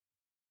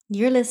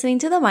You're listening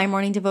to the My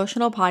Morning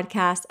Devotional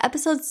Podcast,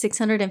 episode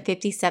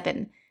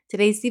 657.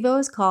 Today's Devo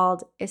is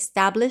called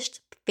Established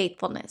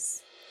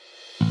Faithfulness.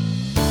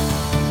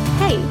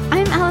 Hey,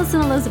 I'm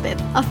Allison Elizabeth,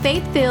 a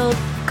faith-filled,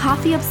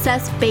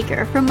 coffee-obsessed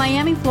baker from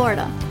Miami,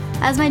 Florida.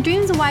 As my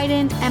dreams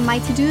widened and my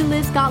to-do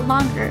list got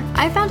longer,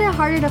 I found it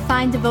harder to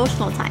find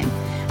devotional time.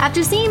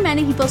 After seeing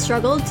many people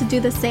struggle to do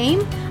the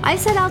same, I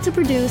set out to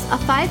produce a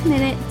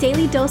 5-minute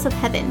daily dose of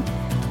heaven.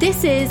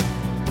 This is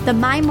the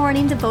My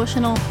Morning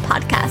Devotional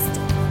Podcast.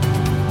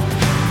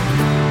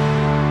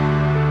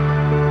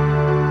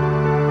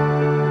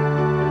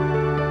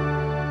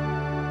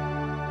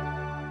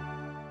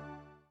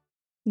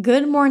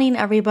 Good morning,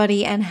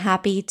 everybody, and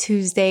happy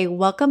Tuesday.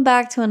 Welcome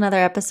back to another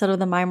episode of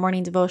the My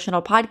Morning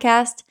Devotional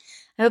Podcast.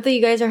 I hope that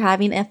you guys are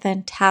having a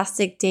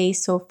fantastic day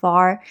so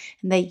far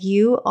and that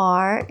you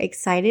are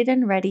excited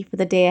and ready for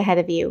the day ahead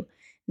of you.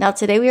 Now,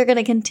 today we are going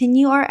to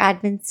continue our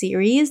Advent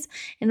series,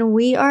 and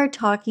we are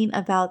talking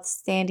about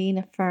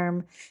standing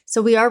firm.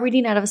 So we are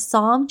reading out of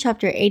Psalm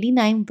chapter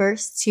 89,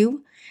 verse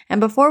 2. And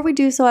before we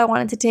do so, I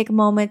wanted to take a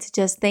moment to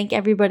just thank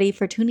everybody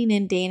for tuning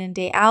in and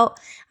day out.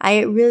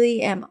 I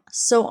really am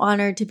so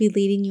honored to be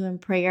leading you in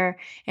prayer.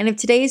 And if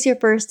today is your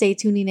first day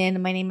tuning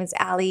in, my name is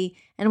Allie.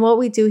 And what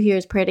we do here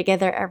is pray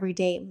together every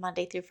day,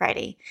 Monday through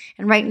Friday.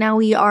 And right now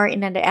we are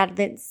in an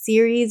Advent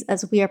series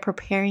as we are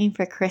preparing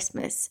for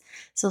Christmas.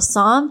 So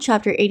Psalm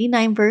chapter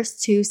 89 verse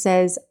 2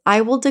 says, I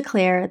will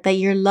declare that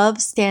your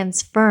love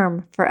stands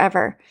firm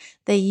forever,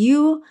 that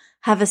you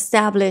have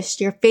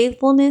established your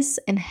faithfulness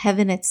in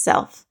heaven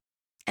itself.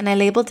 And I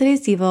labeled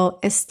today's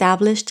Devo,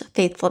 Established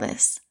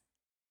Faithfulness.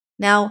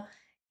 Now,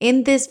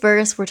 in this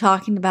verse, we're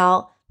talking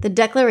about the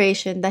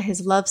declaration that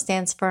his love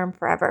stands firm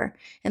forever.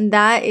 And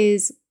that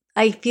is,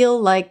 I feel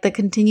like, the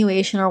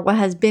continuation or what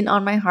has been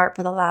on my heart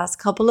for the last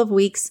couple of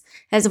weeks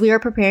as we are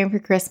preparing for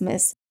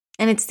Christmas.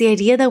 And it's the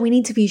idea that we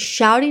need to be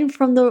shouting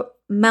from the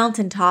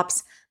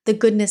mountaintops the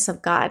goodness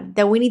of God,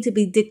 that we need to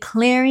be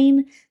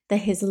declaring that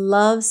his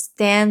love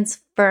stands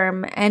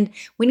firm, and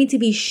we need to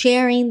be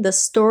sharing the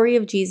story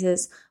of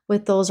Jesus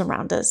with those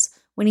around us.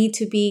 We need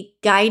to be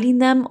guiding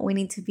them. We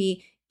need to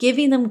be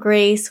giving them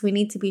grace. We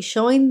need to be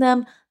showing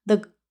them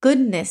the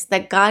goodness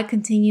that God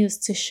continues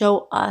to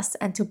show us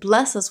and to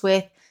bless us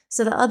with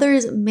so that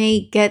others may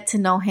get to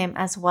know him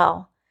as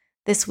well.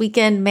 This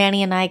weekend,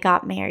 Manny and I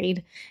got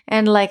married.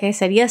 And like I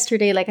said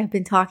yesterday, like I've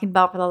been talking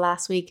about for the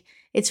last week,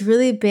 it's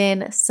really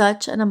been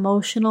such an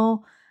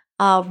emotional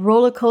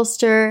roller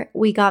coaster.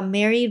 We got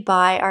married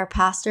by our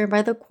pastor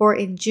by the court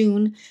in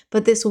June,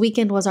 but this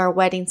weekend was our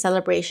wedding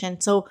celebration.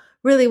 So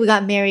really, we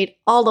got married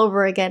all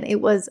over again.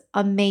 It was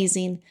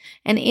amazing.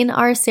 And in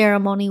our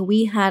ceremony,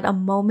 we had a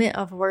moment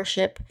of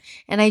worship,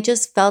 and I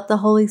just felt the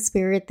Holy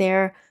Spirit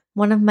there.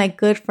 One of my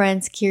good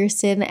friends,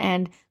 Kirsten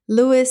and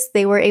Lewis,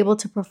 they were able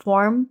to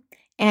perform.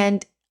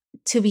 And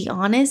to be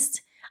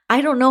honest,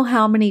 I don't know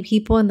how many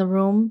people in the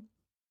room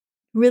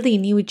really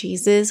knew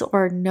Jesus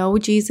or know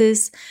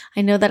Jesus.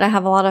 I know that I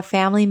have a lot of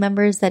family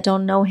members that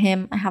don't know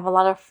him. I have a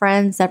lot of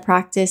friends that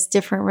practice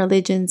different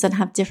religions and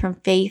have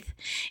different faith.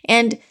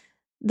 And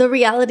the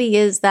reality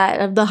is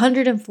that of the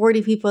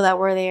 140 people that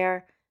were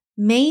there,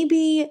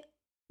 maybe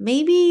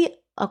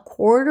a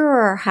quarter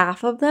or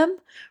half of them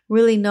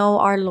really know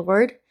our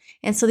Lord.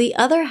 And so the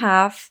other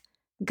half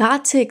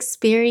got to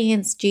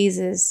experience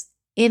Jesus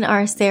in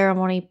our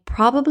ceremony,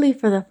 probably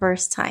for the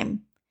first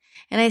time.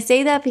 And I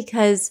say that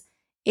because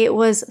it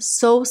was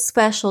so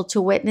special to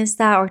witness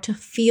that, or to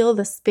feel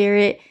the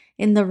Spirit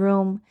in the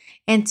room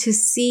and to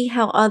see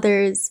how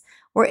others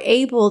were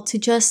able to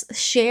just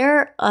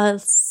share a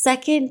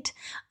second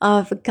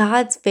of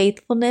God's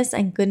faithfulness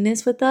and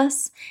goodness with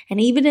us.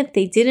 And even if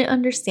they didn't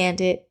understand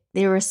it,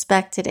 they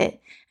respected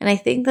it. And I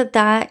think that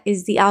that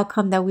is the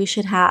outcome that we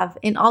should have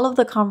in all of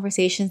the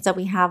conversations that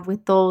we have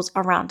with those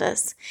around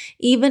us.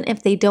 Even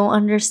if they don't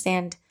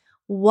understand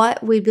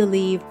what we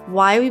believe,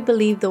 why we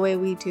believe the way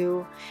we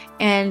do,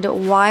 and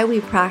why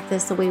we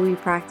practice the way we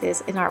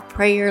practice in our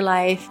prayer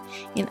life,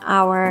 in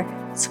our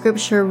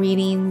scripture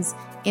readings,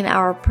 in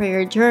our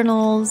prayer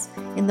journals,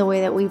 in the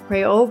way that we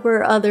pray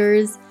over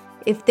others.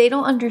 If they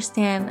don't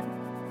understand,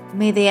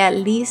 may they at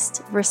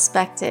least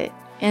respect it.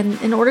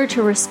 And in order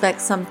to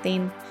respect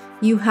something,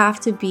 you have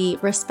to be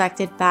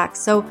respected back.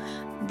 So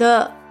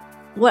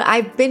what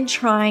I've been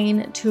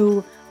trying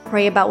to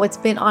pray about, what's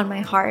been on my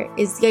heart,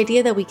 is the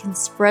idea that we can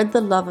spread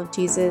the love of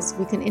Jesus.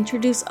 We can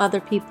introduce other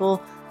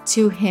people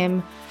to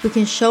him. We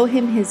can show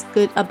him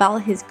about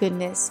his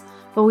goodness,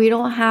 but we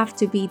don't have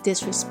to be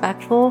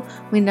disrespectful.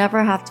 We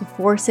never have to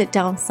force it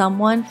down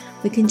someone.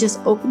 We can just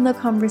open the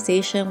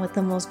conversation with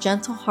the most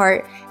gentle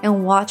heart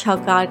and watch how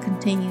God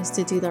continues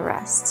to do the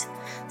rest.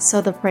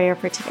 So the prayer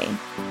for today.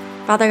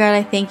 Father God,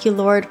 I thank you,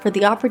 Lord, for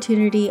the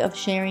opportunity of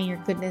sharing your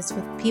goodness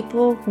with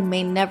people who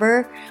may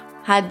never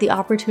had the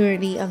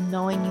opportunity of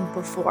knowing you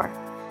before.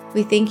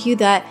 We thank you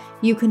that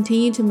you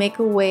continue to make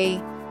a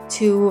way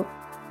to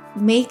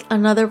make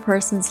another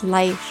person's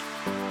life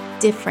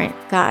different,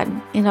 God,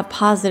 in a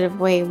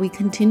positive way. We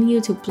continue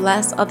to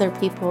bless other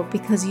people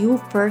because you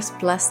first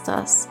blessed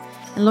us.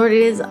 And Lord,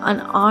 it is an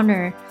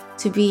honor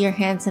to be your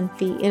hands and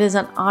feet. It is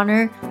an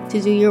honor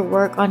to do your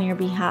work on your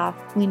behalf.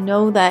 We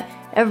know that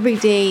every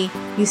day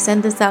you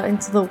send us out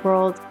into the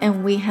world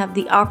and we have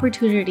the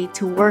opportunity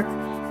to work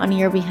on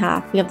your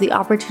behalf. We have the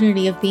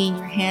opportunity of being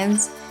your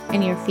hands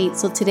and your feet.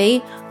 So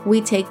today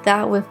we take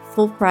that with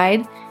full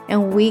pride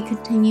and we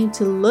continue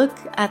to look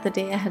at the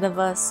day ahead of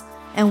us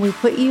and we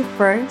put you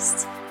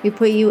first. We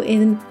put you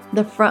in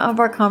the front of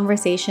our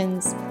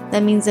conversations.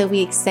 That means that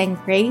we extend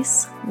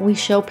grace, we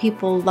show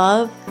people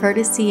love,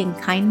 courtesy, and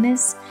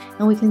kindness,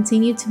 and we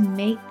continue to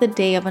make the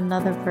day of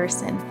another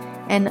person.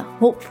 And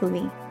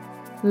hopefully,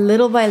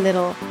 little by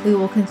little, we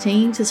will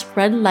continue to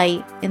spread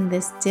light in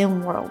this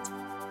dim world.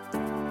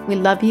 We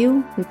love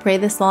you. We pray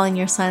this all in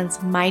your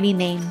Son's mighty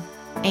name.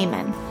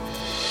 Amen.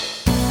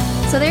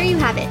 So there you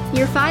have it,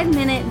 your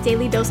 5-minute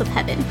daily dose of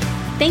heaven.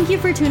 Thank you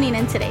for tuning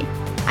in today.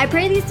 I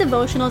pray these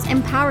devotionals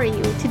empower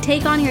you to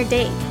take on your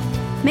day.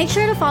 Make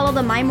sure to follow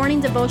the My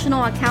Morning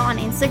Devotional account on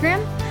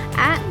Instagram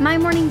at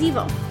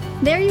MyMorningDevo.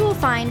 There you will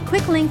find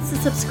quick links to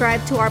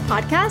subscribe to our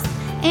podcast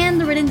and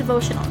the written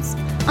devotionals.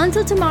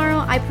 Until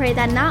tomorrow, I pray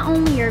that not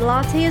only your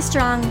latte is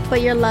strong,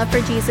 but your love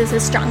for Jesus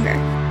is stronger.